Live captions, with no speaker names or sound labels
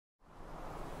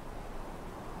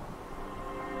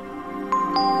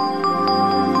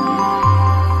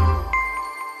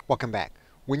Welcome back.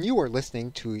 When you are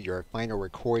listening to your final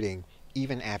recording,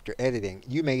 even after editing,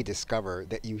 you may discover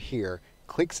that you hear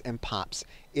clicks and pops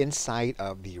inside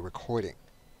of the recording.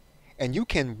 And you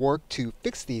can work to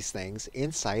fix these things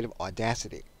inside of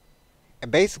Audacity. And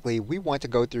basically, we want to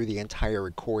go through the entire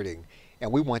recording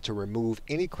and we want to remove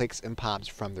any clicks and pops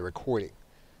from the recording.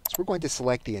 So we're going to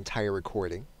select the entire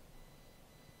recording.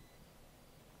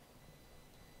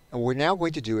 And what we're now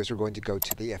going to do is we're going to go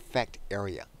to the effect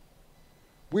area.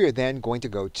 We are then going to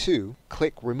go to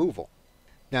click removal.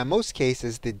 Now in most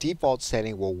cases the default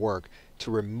setting will work to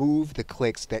remove the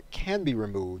clicks that can be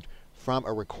removed from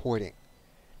a recording.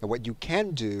 Now what you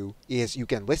can do is you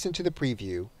can listen to the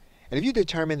preview, and if you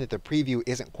determine that the preview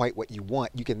isn't quite what you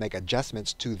want, you can make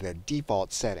adjustments to the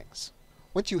default settings.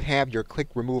 Once you have your click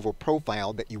removal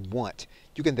profile that you want,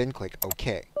 you can then click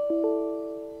OK.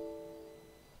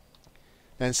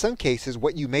 Now in some cases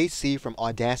what you may see from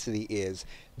Audacity is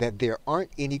that there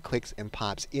aren't any clicks and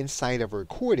pops inside of a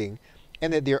recording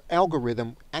and that their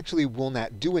algorithm actually will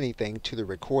not do anything to the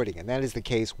recording, and that is the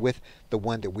case with the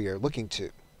one that we are looking to.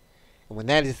 And when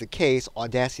that is the case,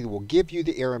 Audacity will give you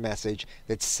the error message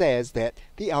that says that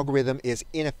the algorithm is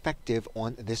ineffective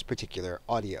on this particular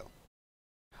audio.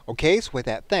 Okay, so with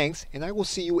that, thanks, and I will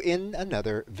see you in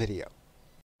another video.